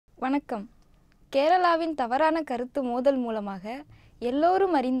வணக்கம். கேரளாவின் தவறான கருத்து மோதல் மூலமாக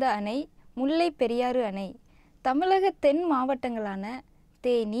எல்லோரும் அறிந்த அணை முல்லை பெரியாறு அணை. தமிழக தென் மாவட்டங்களான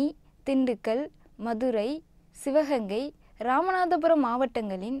தேனி, திண்டுக்கல், மதுரை, சிவகங்கை, ராமநாதபுரம்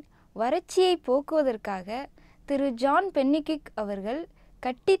மாவட்டங்களின் வறட்சியை போக்குவதற்காக திரு ஜான் பென்னிக்விக் அவர்கள்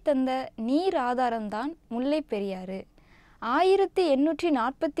கட்டித்தந்த நீர் ஆதாரம்தான் முல்லை பெரியாறு.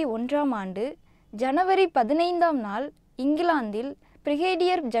 1841ஆம் ஆண்டு ஜனவரி 15ஆம் நாள் இங்கிலாந்தில்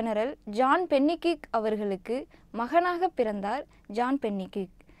பிரிகேடியர் ஜெனரல் ஜான் பென்னிக்விக் அவர்களுக்கு மகனாக பிறந்தார் ஜான்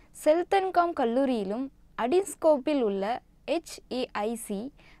பென்னிக்விக். செல்தன்காம் கல்லூரியிலும் அடின்ஸ்கோப்பில் உள்ள HEIC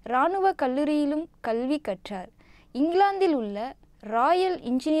இராணுவ கல்லூரியிலும் கல்வி கற்றார். இங்கிலாந்தில் உள்ள ராயல்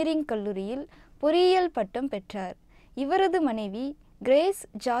இன்ஜினியரிங் கல்லூரியில் பொறியியல் பட்டம் பெற்றார். இவரது மனைவி கிரேஸ்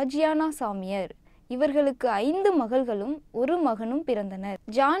ஜார்ஜியானா சாமியர். இவர்களுக்கு 5 மகள்களும் 1 மகனும் பிறந்தனர்.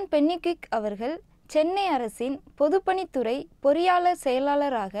 ஜான் பென்னிக்விக் அவர்கள் சென்னை அரசின் பொதுப்பணித்துறை பொறியாளர்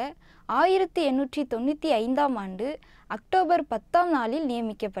செயலாளராக 1895ஆம் ஆண்டு அக்டோபர் 10ஆம் நாளில்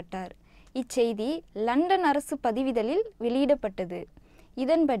நியமிக்கப்பட்டார். இச்செய்தி லண்டன் அரசு பதிவிதழில் வெளியிடப்பட்டது.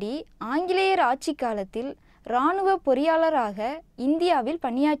 இதன்படி ஆங்கிலேயர் ஆட்சி காலத்தில் இராணுவ பொறியாளராக இந்தியாவில்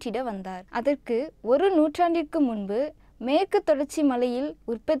பணியாற்றிட வந்தார். அதற்கு 1 நூற்றாண்டிற்கு முன்பு மேற்கு தொடர்ச்சி மலையில்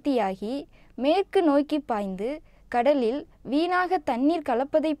உற்பத்தியாகி மேற்கு நோக்கி பாய்ந்து கடலில் வீணாக தண்ணீர்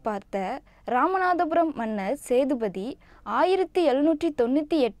கலப்பதை பார்த்த ராமநாதபுரம் மன்னர் சேதுபதி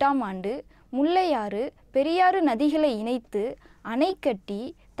 1798ஆம் ஆண்டு முல்லையாறு, பெரியாறு நதிகளை இணைத்து அணை கட்டி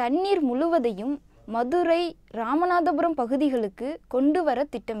தண்ணீர் முழுவதையும் மதுரை, ராமநாதபுரம் பகுதிகளுக்கு கொண்டு வர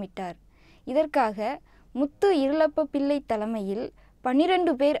திட்டமிட்டார். இதற்காக முத்து இருளப்ப பிள்ளை தலைமையில்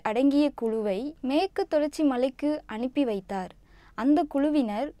 12 பேர் அடங்கிய குழுவை மேற்கு தொடர்ச்சி மலைக்கு அனுப்பி வைத்தார். அந்த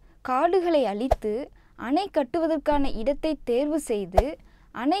குழுவினர் காடுகளை அழித்து அணை கட்டுவதற்கான இடத்தை தேர்வு செய்து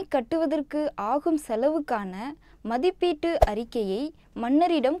அணை கட்டுவதற்கு ஆகும் செலவுக்கான மதிப்பீட்டு அறிக்கையை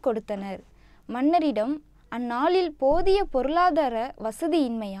மன்னரிடம் கொடுத்தனர். மன்னரிடம் அந்நாளில் போதிய பொருளாதார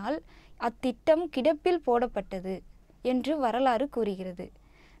வசதியின்மையால் அத்திட்டம் கிடப்பில் போடப்பட்டது என்று வரலாறு கூறுகிறது.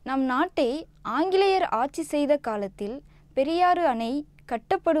 நம் நாட்டை ஆங்கிலேயர் ஆட்சி செய்த காலத்தில் பெரியாறு அணை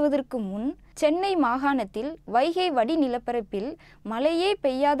கட்டப்படுவதற்கு முன் சென்னை மாகாணத்தில் வைகை வடி நிலப்பரப்பில் மழையே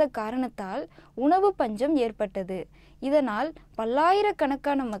பெய்யாத காரணத்தால் உணவு பஞ்சம் ஏற்பட்டது. இதனால்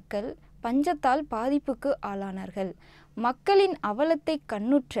பல்லாயிரக்கணக்கான மக்கள் பஞ்சத்தால் பாதிப்புக்கு ஆளானார்கள். மக்களின் அவலத்தை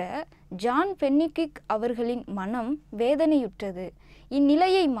கண்ணுற்ற ஜான் பென்னிக்விக் அவர்களின் மனம் வேதனையுற்றது.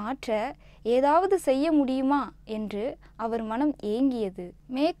 இந்நிலையை மாற்ற ஏதாவது செய்ய முடியுமா என்று அவர் மனம் ஏங்கியது.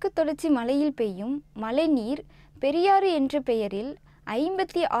 மேற்கு தொடர்ச்சி மலையில் பெய்யும் மழைநீர் பெரியாறு என்ற பெயரில்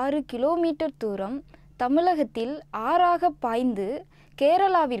 56 கிலோமீட்டர் தூரம் தமிழகத்தில் ஆறாக பாய்ந்து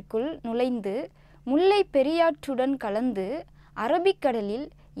கேரளாவிற்குள் நுழைந்து முல்லை பெரியாற்றுடன் கலந்து அரபிக்கடலில்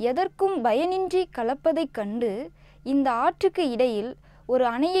எதற்கும் பயனின்றி கலப்பதைக் கண்டு இந்த ஆற்றுக்கு இடையில் ஒரு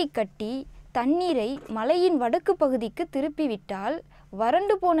அணையை கட்டி தண்ணீரை மலையின் வடக்கு பகுதிக்கு திருப்பிவிட்டால்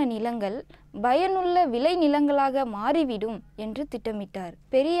வறண்டு போன நிலங்கள் பயனுள்ள விளை நிலங்களாக மாறிவிடும் என்று திட்டமிட்டார்.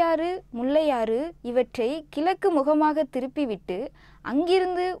 பெரியாறு, முல்லையாறு இவற்றை கிழக்கு முகமாக திருப்பிவிட்டு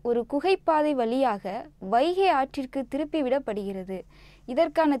அங்கிருந்து ஒரு குகைப்பாதை வழியாக வைகை ஆற்றிற்கு திருப்பிவிடப்படுகிறது.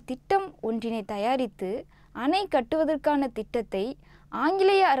 இதற்கான திட்டம் ஒன்றினை தயாரித்து அணை கட்டுவதற்கான திட்டத்தை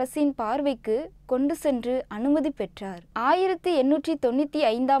ஆங்கிலேய அரசின் பார்வைக்கு கொண்டு சென்று அனுமதி பெற்றார்.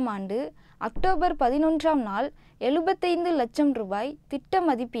 1895ஆம் ஆண்டு அக்டோபர் 11ஆம் நாள் 75 லட்சம் ரூபாய் திட்ட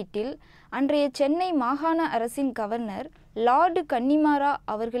மதிப்பீட்டில் அன்றைய சென்னை மாகாண அரசின் கவர்னர் லார்டு கன்னிமாரா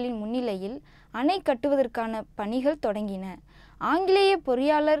அவர்களின் முன்னிலையில் அணை கட்டுவதற்கான பணிகள் தொடங்கின. ஆங்கிலேய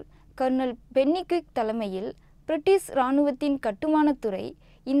பொறியாளர் கர்னல் பென்னிக்விக் தலைமையில் பிரிட்டிஷ் இராணுவத்தின் கட்டுமானத்துறை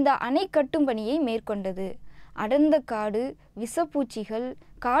இந்த அணை கட்டும் பணியை மேற்கொண்டது. அடர்ந்த காடு, விஷப்பூச்சிகள்,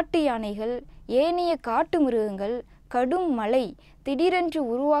 காட்டு யானைகள், ஏனைய காட்டு மிருகங்கள், கடும் மழை, திடீரென்று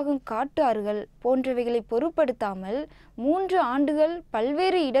உருவாகும் காட்டு ஆறுகள் போன்றவைகளை பொருட்படுத்தாமல் 3 ஆண்டுகள்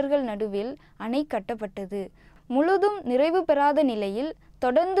பல்வேறு இடர்கள் நடுவில் அணை கட்டப்பட்டது. முழுதும் நிறைவு பெறாத நிலையில்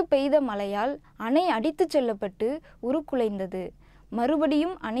தொடர்ந்து பெய்த மழையால் அணை அடித்துச் செல்லப்பட்டு உருக்குலைந்தது.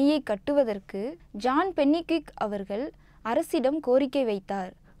 மறுபடியும் அணையை கட்டுவதற்கு ஜான் பென்னிக்விக் அவர்கள் அரசிடம் கோரிக்கை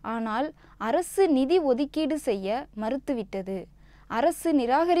வைத்தார். ஆனால் அரசு நிதி ஒதுக்கீடு செய்ய மறுத்துவிட்டது. அரசு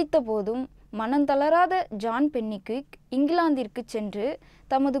நிராகரித்த போதும் மனந்தளராத ஜான் பென்னிக்விக் இங்கிலாந்திற்கு சென்று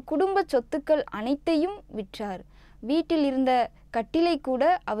தமது குடும்ப சொத்துக்கள் அனைத்தையும் விற்றார். வீட்டில் இருந்த கட்டிலை கூட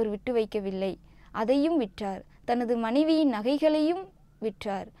அவர் விட்டு வைக்கவில்லை. அதையும் விற்றார். தனது மனைவியின் நகைகளையும்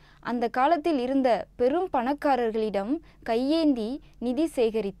விற்றார். அந்த காலத்தில் இருந்த பெரும் பணக்காரர்களிடம் கையேந்தி நிதி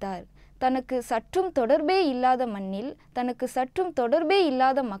சேகரித்தார். தனக்கு சற்றும் தொடர்பே இல்லாத மண்ணில், தனக்கு சற்றும் தொடர்பே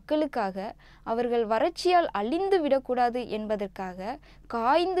இல்லாத மக்களுக்காக அவர்கள் வறட்சியால் அழிந்து விடக்கூடாது என்பதற்காக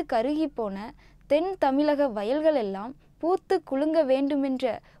காய்ந்து கருகி போன தென் தமிழக வயல்களெல்லாம் பூத்து குலுங்க வேண்டுமென்ற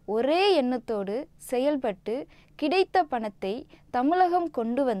ஒரே எண்ணத்தோடு செயல்பட்டு கிடைத்த பணத்தை தமிழகம்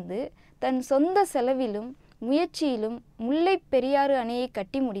கொண்டு வந்து தன் சொந்த செலவிலும் முயற்சியிலும் முல்லை பெரியாறு அணையை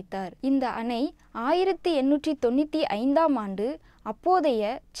கட்டி முடித்தார். இந்த அணை 1895ஆம் ஆண்டு அப்போதைய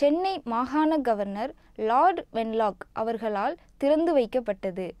சென்னை மாகாண கவர்னர் லார்ட் வென்லாக் அவர்களால் திறந்து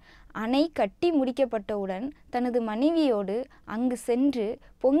வைக்கப்பட்டது. அணை கட்டி முடிக்கப்பட்டவுடன் தனது மனைவியோடு அங்கு சென்று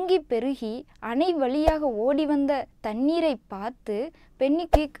பொங்கி பெருகி அணை வழியாக ஓடி வந்த தண்ணீரை பார்த்து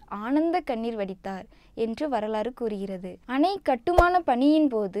பென்னிக்விக் ஆனந்த கண்ணீர் வடித்தார் என்று வரலாறு கூறுகிறது. அணை கட்டுமான பணியின்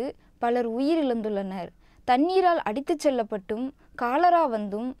போது பலர் உயிரிழந்துள்ளனர். தண்ணீரால் அடித்துச் செல்லப்பட்டும் காலரா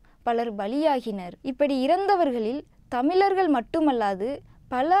வந்தும் பலர் பலியாகினர். இப்படி இறந்தவர்களில் தமிழர்கள் மட்டுமல்லாது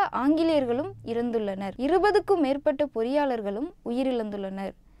பல ஆங்கிலேயர்களும் இறந்துள்ளனர். 20க்கும் மேற்பட்ட பொறியாளர்களும்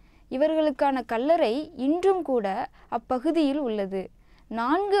உயிரிழந்துள்ளனர். இவர்களுக்கான கல்லறை இன்றும் கூட அப்பகுதியில் உள்ளது.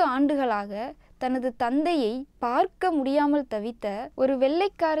 4 ஆண்டுகளாக தனது தந்தையை பார்க்க முடியாமல் தவித்த ஒரு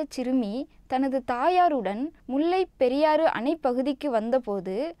வெள்ளைக்கார சிறுமி தனது தாயாருடன் முல்லை பெரியாறு அணை பகுதிக்கு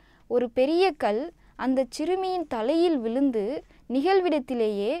வந்தபோது ஒரு பெரிய கல் அந்த சிறுமியின் தலையில் விழுந்து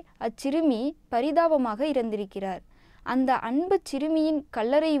நிகழ்விடத்திலேயே அச்சிறுமி பரிதாபமாக இறந்திருக்கிறார். அந்த அன்பு சிறுமியின்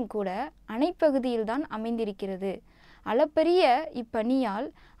கல்லறையும் கூட அணைப்பகுதியில்தான் அமைந்திருக்கிறது. அளப்பரிய இப்பணியால்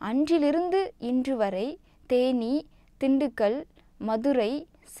அன்றிலிருந்து இன்று வரை தேனி, திண்டுக்கல், மதுரை,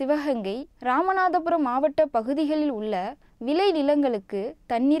 சிவகங்கை, ராமநாதபுரம் மாவட்ட பகுதிகளில் உள்ள விளை நிலங்களுக்கு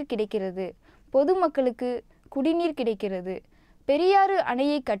தண்ணீர் கிடைக்கிறது. பொதுமக்களுக்கு குடிநீர் கிடைக்கிறது. பெரியாறு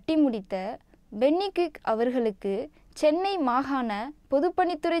அணையை கட்டி முடித்த பென்னிக்விக் அவர்களுக்கு சென்னை மாகாண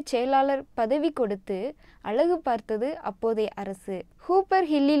பொதுப்பணித்துறை செயலாளர் பதவி கொடுத்து அழகு பார்த்தது அப்போதைய அரசு. ஹூப்பர்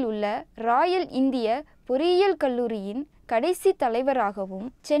ஹில்லில் உள்ள ராயல் இந்திய பொறியியல் கல்லூரியின் கடைசி தலைவராகவும்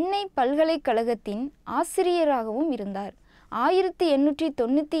சென்னை பல்கலைக்கழகத்தின் ஆசிரியராகவும் இருந்தார்.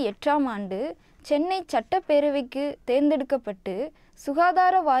 1898ஆம் ஆண்டு சென்னை சட்டப்பேரவைக்கு தேர்ந்தெடுக்கப்பட்டு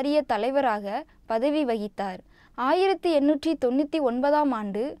சுகாதார வாரிய தலைவராக பதவி வகித்தார். 1899ஆம்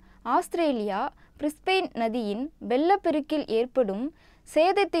ஆண்டு ஆஸ்திரேலியா பிரிஸ்பெயின் நதியின் வெள்ளப்பெருக்கில் ஏற்படும்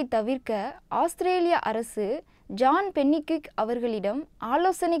சேதத்தை தவிர்க்க ஆஸ்திரேலிய அரசு ஜான் பென்னிக்விக் அவர்களிடம்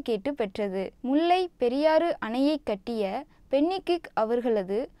ஆலோசனை கேட்டு பெற்றது. முல்லை பெரியாறு அணையை கட்டிய பென்னிக்விக்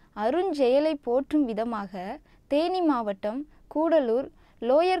அவர்களது அருஞ்செயலை போற்றும் விதமாக தேனி மாவட்டம் கூடலூர்,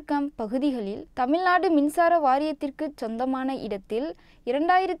 லோயர் கேம்ப் பகுதிகளில் தமிழ்நாடு மின்சார வாரியத்திற்கு சொந்தமான இடத்தில்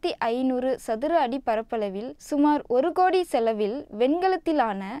 2500 சதுர அடி பரப்பளவில் சுமார் 1 கோடி செலவில்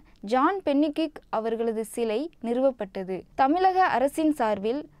வெண்கலத்திலான ஜான் பென்னிக்விக் அவர்களது சிலை நிறுவப்பட்டது. தமிழக அரசின்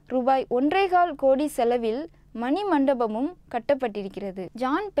சார்பில் ரூபாய் 1.25 கோடி செலவில் மணி மண்டபமும் கட்டப்பட்டிருக்கிறது.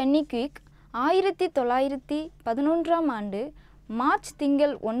 ஜான் பென்னிக்விக் 1911ஆம் ஆண்டு மார்ச்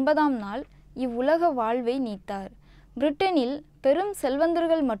திங்கள் 9ஆம் நாள் இவ்வுலக வாழ்வை நீத்தார். பிரிட்டனில் பெரும்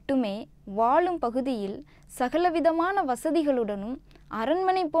செல்வந்தர்கள் மட்டுமே வாழும் பகுதியில் சகலவிதமான வசதிகளுடனும்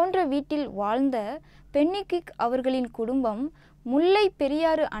அரண்மனை போன்ற வீட்டில் வாழ்ந்த பென்னிக்விக் அவர்களின் குடும்பம் முல்லை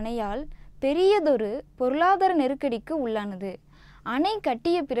பெரியாறு அணையால் பெரியதொரு பொருளாதார நெருக்கடிக்கு உள்ளானது. அணை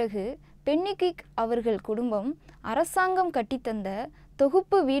கட்டிய பிறகு பென்னிக்விக் அவர்கள் குடும்பம் அரசாங்கம் கட்டித்தந்த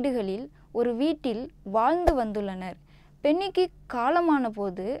தொகுப்பு வீடுகளில் ஒரு வீட்டில் வாழ்ந்து வந்துள்ளனர். பென்னிக்விக் காலமான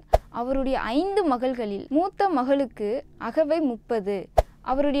போது அவருடைய 5 மகள்களில் மூத்த மகளுக்கு அகவை 30,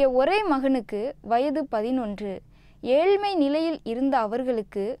 அவருடைய ஒரே மகனுக்கு வயது 11. ஏழ்மை நிலையில் இருந்த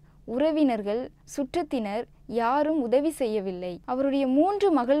அவர்களுக்கு உறவினர்கள், சுற்றத்தினர் யாரும் உதவி செய்யவில்லை. அவருடைய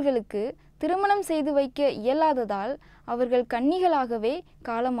 3 மகள்களுக்கு திருமணம் செய்து வைக்க இயலாததால் அவர்கள் கன்னிகளாகவே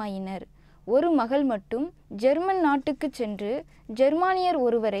காலமாயினர். ஒரு மகள் மட்டும் ஜெர்மன் நாட்டுக்கு சென்று ஜெர்மானியர்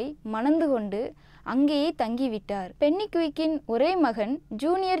ஒருவரை மணந்து கொண்டு அங்கேயே தங்கிவிட்டார். பென்னிக்விக்கின் ஒரே மகன்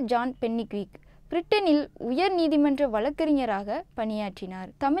ஜூனியர் ஜான் பென்னிக்விக் பிரிட்டனில் உயர் நீதிமன்ற வழக்கறிஞராக பணியாற்றினார்.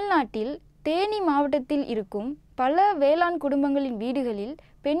 தமிழ்நாட்டில் தேனி மாவட்டத்தில் இருக்கும் பல வேளாண் குடும்பங்களின் வீடுகளில்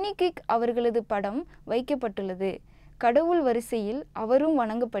பென்னிக்விக் அவர்களது படம் வைக்கப்பட்டுள்ளது. கடவுள் வரிசையில் அவரும்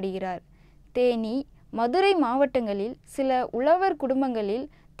வணங்கப்படுகிறார். தேனி, மதுரை மாவட்டங்களில் சில உழவர் குடும்பங்களில்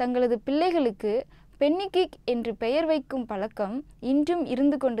தங்களது பிள்ளைகளுக்கு பென்னிக்விக் என்று பெயர் வைக்கும் பழக்கம் இன்றும்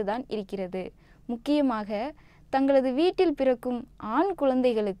இருந்து கொண்டுதான் இருக்கிறது. முக்கியமாக தங்களது வீட்டில் பிறக்கும் ஆண்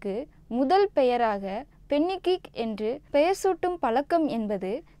குழந்தைகளுக்கு முதல் பெயராக பென்னிக்விக் என்று பெயர் சூட்டும் பழக்கம்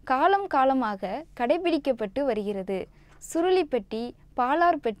என்பது காலம் காலமாக கடைபிடிக்கப்பட்டு வருகிறது. சுருளிப்பட்டி,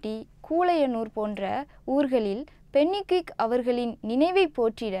 பாலார்பட்டி, கூளையனூர் போன்ற ஊர்களில் பென்னிக்விக் அவர்களின் நினைவை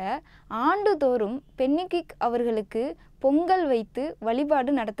போற்றிட ஆண்டுதோறும் பென்னிக்விக் அவர்களுக்கு பொங்கல் வைத்து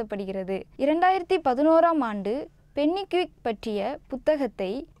வழிபாடு நடத்தப்படுகிறது. 2011ஆம் ஆண்டு பென்னிக்விக் பற்றிய புத்தகத்தை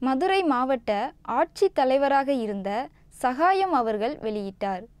மதுரை மாவட்ட ஆட்சித் தலைவராக இருந்த சகாயம் அவர்கள்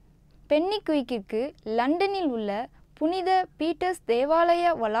வெளியிட்டார். பென்னிக்விக்கிற்கு லண்டனில் உள்ள புனித பீட்டர்ஸ்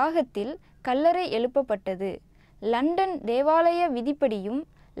தேவாலய வளாகத்தில் கல்லறை எழுப்பப்பட்டது. லண்டன் தேவாலய விதிப்படியும்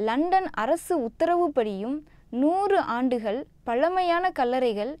லண்டன் அரசு உத்தரவுப்படியும் 100 ஆண்டுகள் பழமையான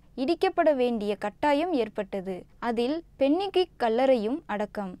கல்லறைகள் இடிக்கப்பட வேண்டிய கட்டாயம் ஏற்பட்டது. அதில் பென்னிக்விக் கல்லறையும்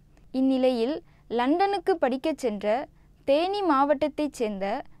அடக்கம். இந்நிலையில் லண்டனுக்கு படிக்கச் சென்ற தேனி மாவட்டத்தைச் சேர்ந்த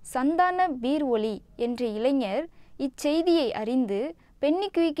சந்தான பீர்ஒலி என்ற இளைஞர் இச்செய்தியை அறிந்து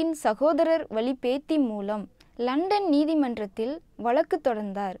பென்னிக்விக்கின் சகோதரர் வழி பேத்தி மூலம் லண்டன் நீதிமன்றத்தில் வழக்கு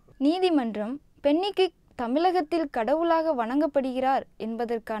தொடர்ந்தார். நீதிமன்றம் பென்னிக்விக் தமிழகத்தில் கடவுளாக வணங்கப்படுகிறார்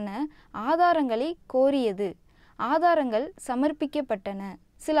என்பதற்கான ஆதாரங்களை கோரியது. ஆதாரங்கள் சமர்ப்பிக்கப்பட்டன.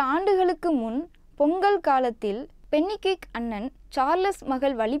 சில ஆண்டுகளுக்கு முன் பொங்கல் காலத்தில் பென்னிக்விக் அண்ணன் சார்லஸ்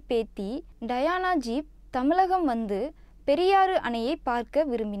மகள் வழிப்பேத்தி டயானா ஜீப் தமிழகம் வந்து பெரியாறு அணையை பார்க்க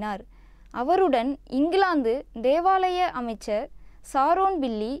விரும்பினார். அவருடன் இங்கிலாந்து தேவாலய அமைச்சர் சாரோன்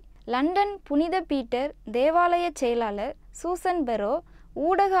பில்லி, லண்டன் புனித பீட்டர் தேவாலய செயலாளர் சூசன் பெரோ,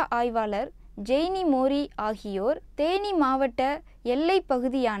 ஊடக ஆய்வாளர் ஜெய்னி மோரி ஆகியோர் தேனி மாவட்ட எல்லை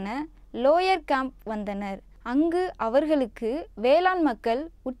பகுதியான லோயர் கேம்ப் வந்தனர். அங்கு அவர்களுக்கு வேளாண் மக்கள்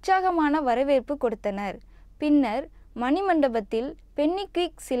உற்சாகமான வரவேற்பு கொடுத்தனர். பின்னர் மணிமண்டபத்தில்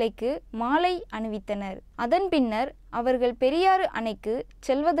பென்னிக்விக் சிலைக்கு மாலை அணிவித்தனர். அதன் பின்னர் அவர்கள் பெரியாறு அணைக்கு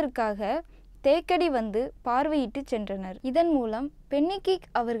செல்வதற்காக தேக்கடி வந்து பார்வையிட்டு சென்றனர். இதன் மூலம் பென்னிக்விக்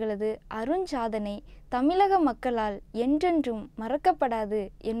அவர்களது அருஞ்சாதனை தமிழக மக்களால் என்றென்றும் மறக்கப்படாது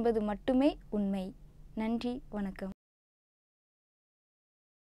என்பது மட்டுமே உண்மை. நன்றி, வணக்கம்.